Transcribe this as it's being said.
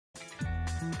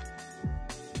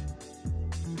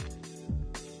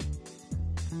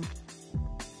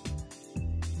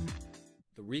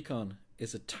Recon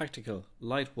is a tactical,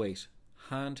 lightweight,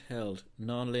 handheld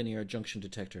nonlinear junction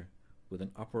detector with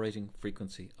an operating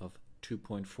frequency of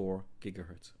 2.4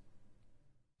 GHz.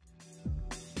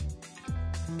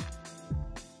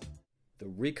 The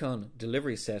Recon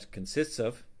delivery set consists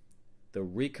of the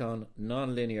Recon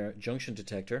nonlinear junction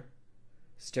detector,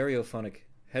 stereophonic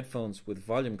headphones with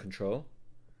volume control,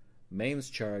 mains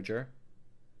charger,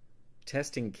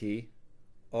 testing key,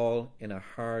 all in a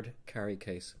hard carry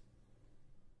case.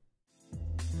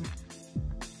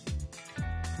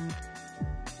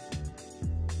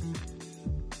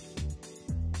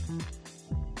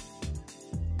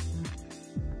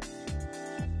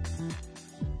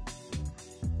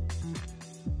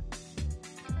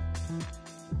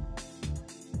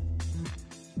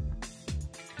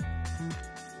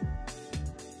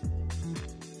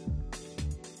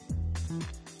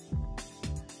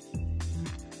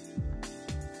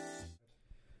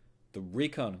 The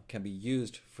Recon can be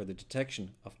used for the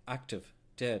detection of active,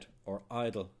 dead or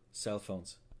idle cell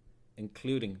phones,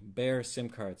 including bare SIM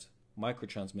cards,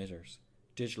 microtransmitters,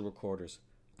 digital recorders,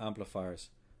 amplifiers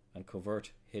and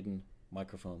covert hidden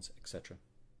microphones, etc.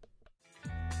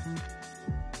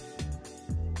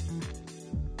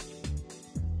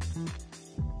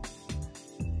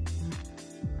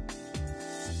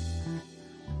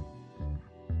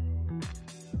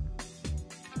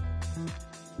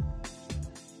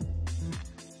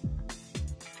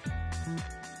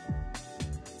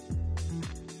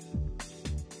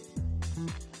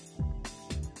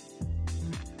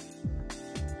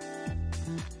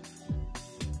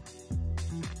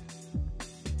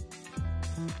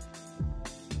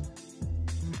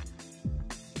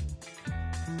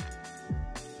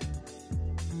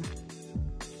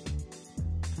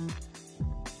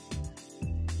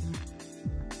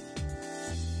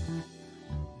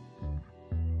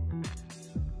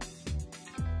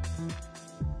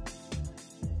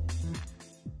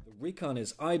 Recon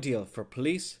is ideal for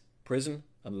police, prison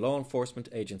and law enforcement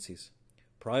agencies,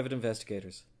 private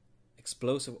investigators,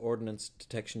 explosive ordnance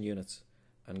detection units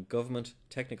and government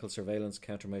technical surveillance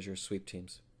countermeasure sweep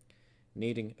teams,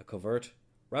 needing a covert,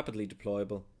 rapidly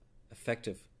deployable,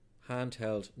 effective,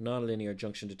 handheld nonlinear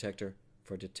junction detector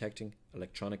for detecting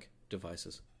electronic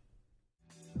devices.